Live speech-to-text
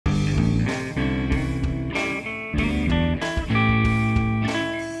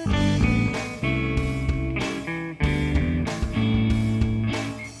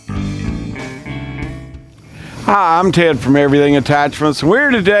Hi, I'm Ted from Everything Attachments, and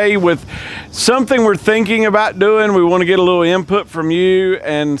we're today with something we're thinking about doing. We want to get a little input from you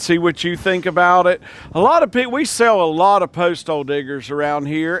and see what you think about it. A lot of people, we sell a lot of post hole diggers around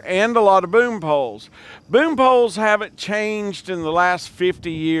here and a lot of boom poles. Boom poles haven't changed in the last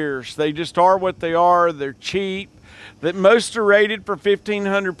 50 years. They just are what they are. They're cheap. That most are rated for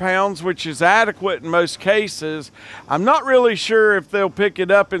 1,500 pounds, which is adequate in most cases. I'm not really sure if they'll pick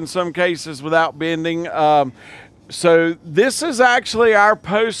it up in some cases without bending. So this is actually our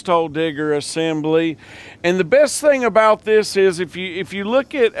post hole digger assembly. And the best thing about this is if you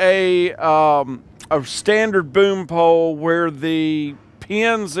look at a standard boom pole where the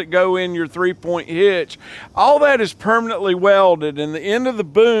pins that go in your 3-point hitch, all that is permanently welded, and the end of the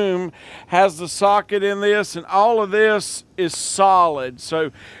boom has the socket in this, and all of this is solid.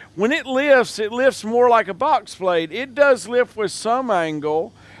 So when it lifts more like a box blade. It does lift with some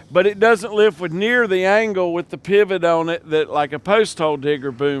angle, but it doesn't lift with near the angle with the pivot on it that like a post hole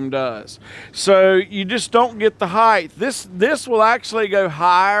digger boom does. So you just don't get the height. This will actually go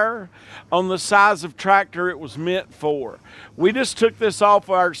higher on the size of tractor it was meant for. We just took this off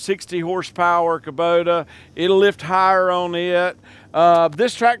our 60 horsepower Kubota. It'll lift higher on it.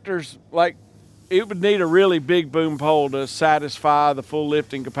 This tractor's like, it would need a really big boom pole to satisfy the full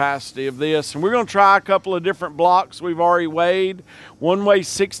lifting capacity of this. And we're gonna try a couple of different blocks we've already weighed. One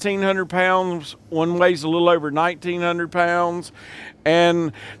weighs 1,600 pounds, one weighs a little over 1,900 pounds.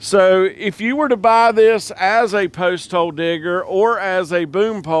 And so if you were to buy this as a post hole digger or as a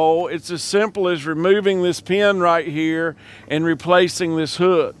boom pole, it's as simple as removing this pin right here and replacing this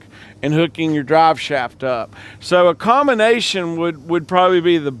hook and hooking your drive shaft up. So a combination would probably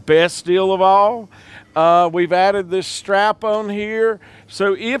be the best deal of all. We've added this strap on here.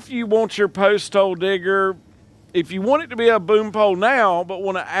 So if you want your post hole digger, if you want it to be a boom pole now, but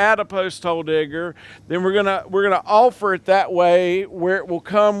want to add a post hole digger, then we're gonna offer it that way, where it will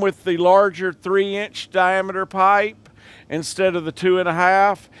come with the larger 3-inch diameter pipe instead of the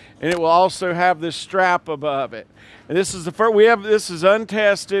 2.5, and it will also have this strap above it. And this is the first this is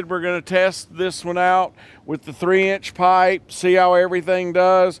untested. We're going to test this one out with the 3-inch pipe, see how everything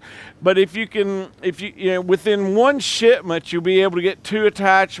does. But if you within one shipment, you'll be able to get 2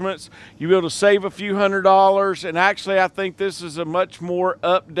 attachments. You'll be able to save a few $100s. And actually, I think this is a much more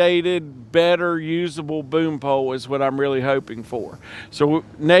updated, better, usable boom pole is what I'm really hoping for. So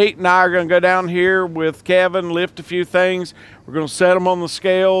Nate and I are going to go down here with Kevin, lift a few things. We're going to set them on the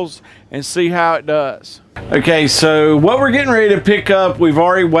scales and see how it does. Okay, so what we're getting ready to pick up, we've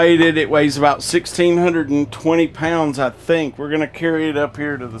already weighed it. It weighs about 1,620 pounds, I think. We're going to carry it up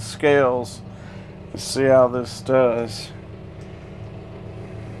here to the scales and see how this does.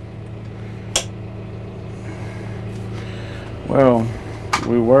 Well,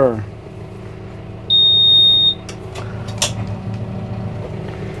 we were.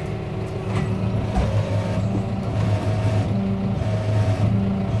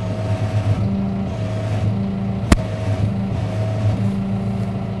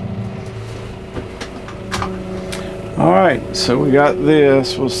 All right, so we got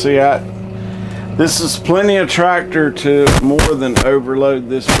this. We'll see. This is plenty of tractor to more than overload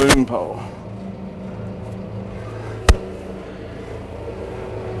this boom pole.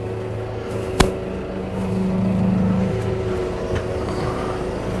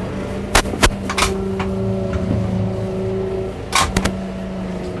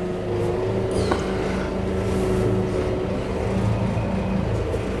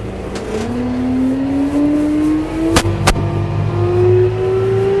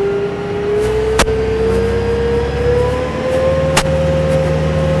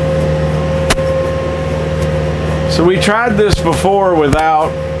 So we tried this before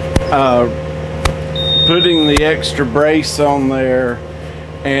without putting the extra brace on there,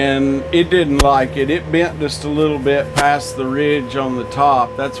 and it didn't like it. It bent just a little bit past the ridge on the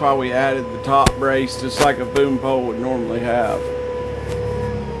top. That's why we added the top brace, just like a boom pole would normally have.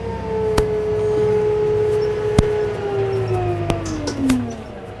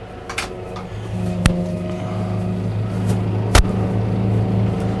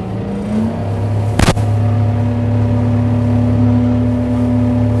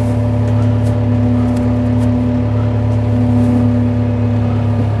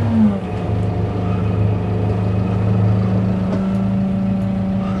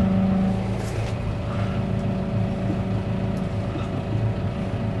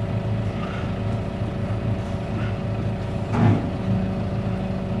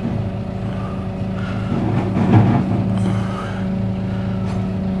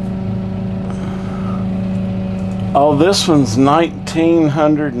 Oh, this one's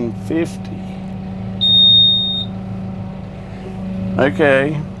 1950.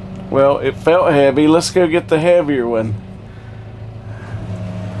 Okay, well, it felt heavy. Let's go get the heavier one.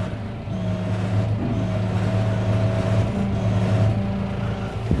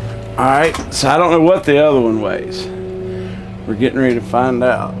 All right, so I don't know what the other one weighs. We're getting ready to find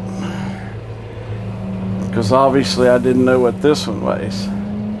out. Because obviously I didn't know what this one weighs.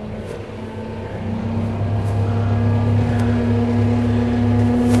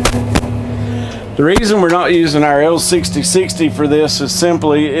 The reason we're not using our L6060 for this is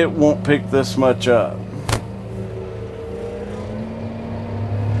simply it won't pick this much up.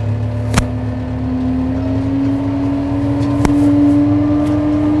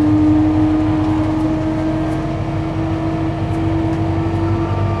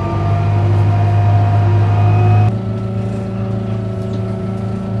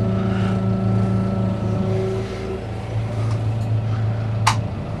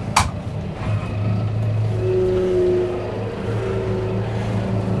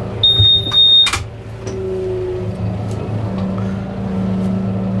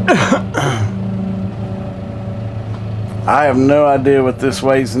 I have no idea what this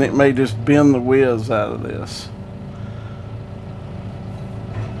weighs, and it may just bend the whiz out of this.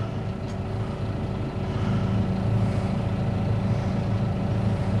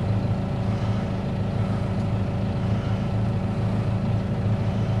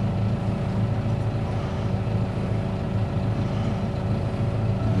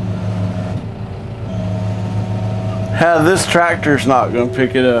 How this tractor's not going to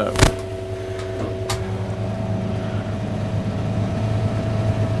pick it up.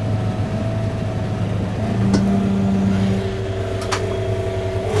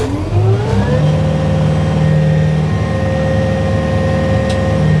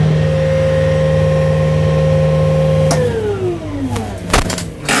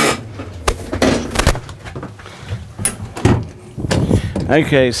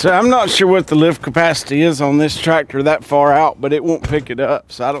 Okay, so I'm not sure what the lift capacity is on this tractor that far out, but it won't pick it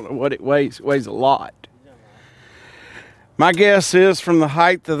up, so I don't know what it weighs. It weighs a lot. My guess is from the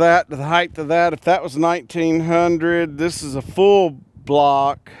height of that to the height of that, if that was 1900, this is a full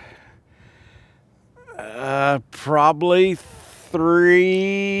block, probably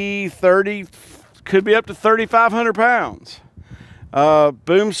 330, could be up to 3,500 pounds.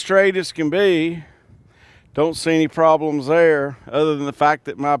 Boom straight as can be. Don't see any problems there other than the fact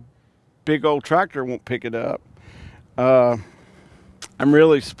that my big old tractor won't pick it up. I'm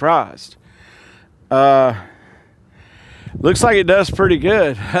really surprised. Looks like it does pretty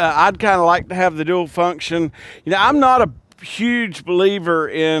good. I'd kind of like to have the dual function. You know, I'm not a huge believer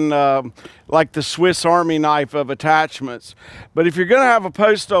in like the Swiss Army knife of attachments, but if you're going to have a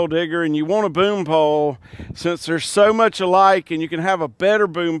post hole digger and you want a boom pole, since there's so much alike, and you can have a better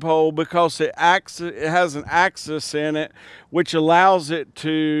boom pole because it has an axis in it which allows it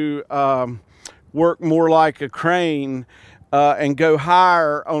to work more like a crane and go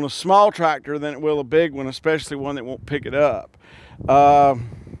higher on a small tractor than it will a big one, especially one that won't pick it up.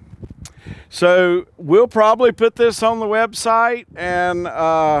 So we'll probably put this on the website and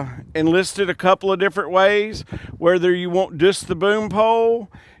list it a couple of different ways, whether you want just the boom pole,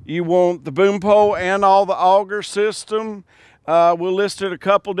 you want the boom pole and all the auger system. We'll list it a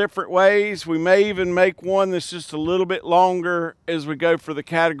couple different ways. We may even make one that's just a little bit longer as we go for the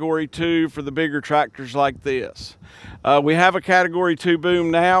Category 2 for the bigger tractors like this. We have a Category 2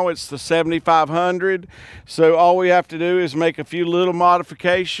 boom now. It's the 7500. So all we have to do is make a few little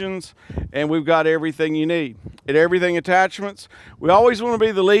modifications and we've got everything you need. At Everything Attachments, we always want to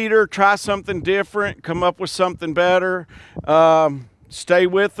be the leader, try something different, come up with something better. Stay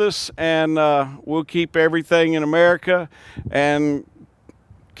with us and we'll keep everything in America and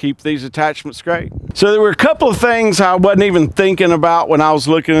keep these attachments great. So there were a couple of things I wasn't even thinking about when I was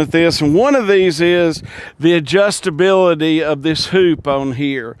looking at this, and one of these is the adjustability of this hoop on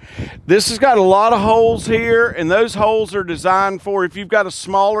here. This has got a lot of holes here, and those holes are designed for if you've got a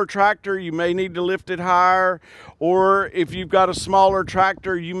smaller tractor, you may need to lift it higher, or if you've got a smaller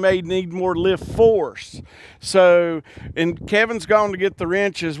tractor, you may need more lift force. So, and Kevin's gone to get the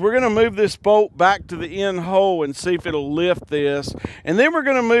wrenches. We're going to move this bolt back to the end hole and see if it'll lift this. And then we're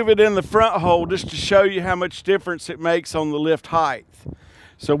going to move it in the front hole just to show you how much difference it makes on the lift height.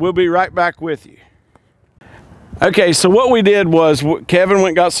 So we'll be right back with you. Okay, so what we did was Kevin went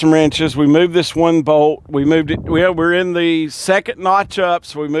and got some wrenches. We moved this one bolt. We moved it, we're in the second notch up,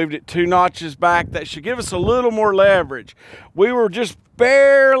 so we moved it 2 notches back. That should give us a little more leverage. We were just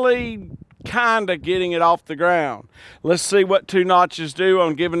barely kind of getting it off the ground. Let's see what 2 notches do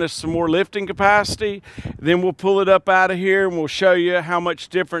on giving us some more lifting capacity. Then we'll pull it up out of here and we'll show you how much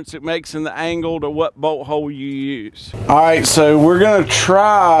difference it makes in the angle to what bolt hole you use. All right, so we're gonna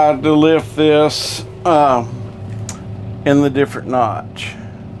try to lift this in the different notch.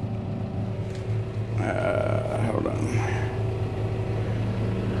 Hold on.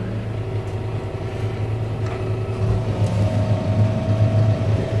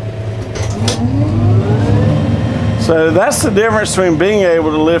 So that's the difference between being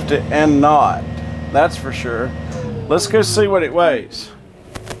able to lift it and not. That's for sure. Let's go see what it weighs.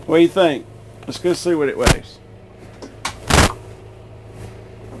 What do you think? Let's go see what it weighs.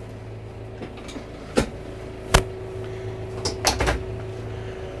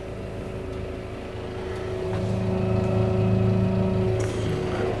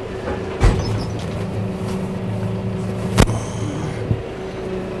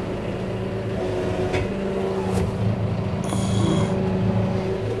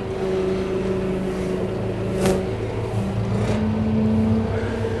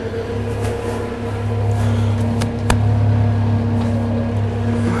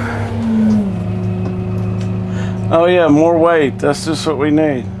 Oh yeah, more weight. That's just what we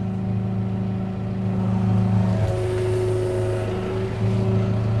need.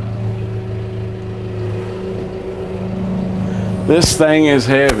 This thing is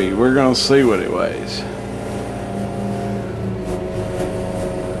heavy. We're gonna see what it weighs.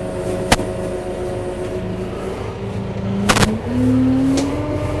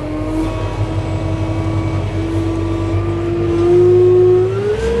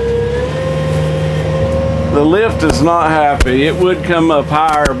 The lift is not happy. It would come up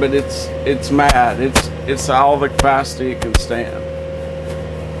higher, but it's mad. It's all the capacity it can stand.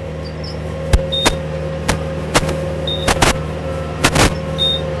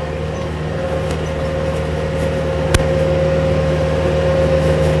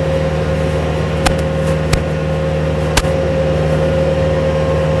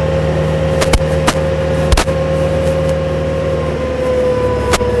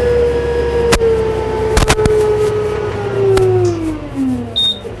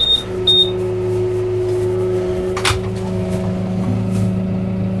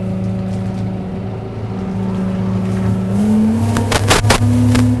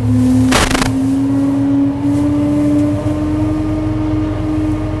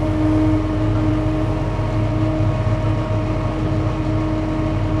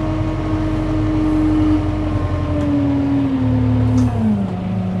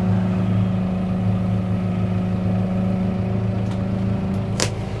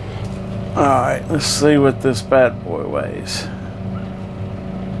 Alright, let's see what this bad boy weighs.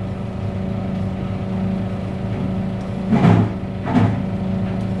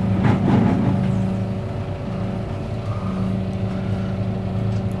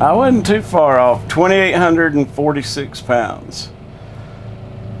 I wasn't too far off, 2,846 pounds.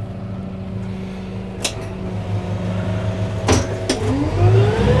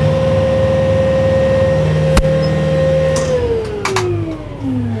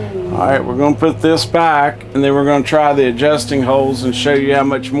 All right, we're going to put this back and then we're going to try the adjusting holes and show you how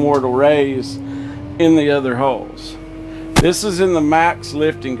much more it'll raise in the other holes. This is in the max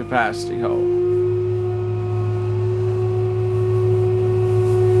lifting capacity hole.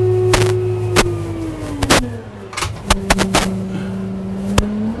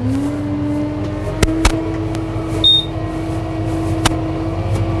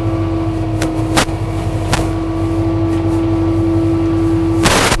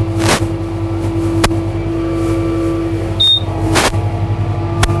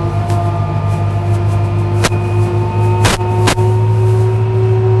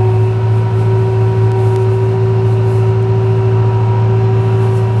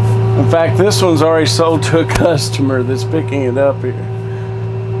 In fact, this one's already sold to a customer that's picking it up here.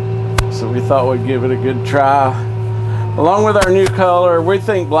 So we thought we'd give it a good try. Along with our new color, we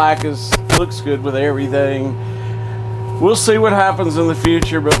think black looks good with everything. We'll see what happens in the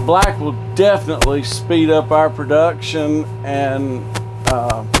future, but black will definitely speed up our production, and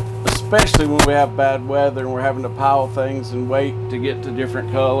especially when we have bad weather and we're having to pile things and wait to get to different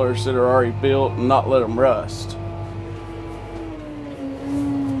colors that are already built and not let them rust.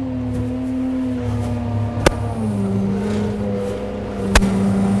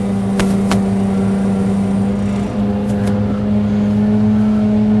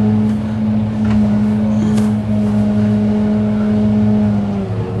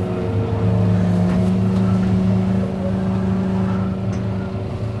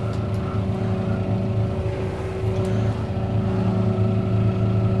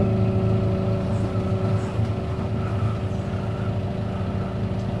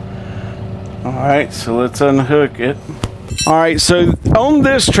 right, so let's unhook it. All right, so on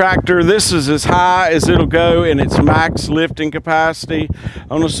this tractor, this is as high as it'll go in its max lifting capacity.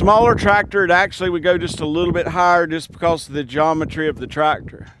 On a smaller tractor, it actually would go just a little bit higher just because of the geometry of the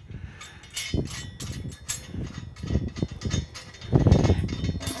tractor.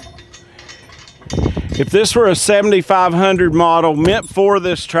 If this were a 7500 model meant for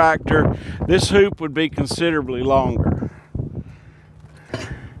this tractor, this hoop would be considerably longer.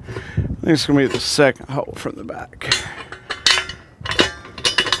 I think it's going to be the second hole from the back.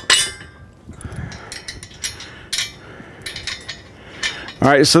 All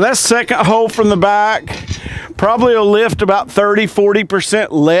right, so that's second hole from the back. Probably will lift about 30–40%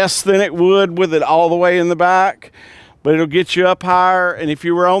 less than it would with it all the way in the back, but it'll get you up higher. And if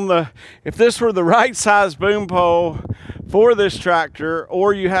you were if this were the right size boom pole for this tractor,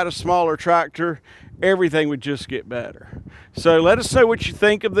 or you had a smaller tractor, everything would just get better. So let us know what you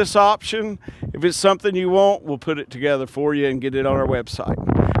think of this option. If it's something you want, we'll put it together for you and get it on our website.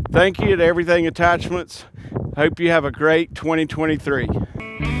 Thank you to Everything Attachments. Hope you have a great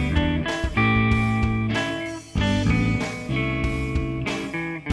 2023.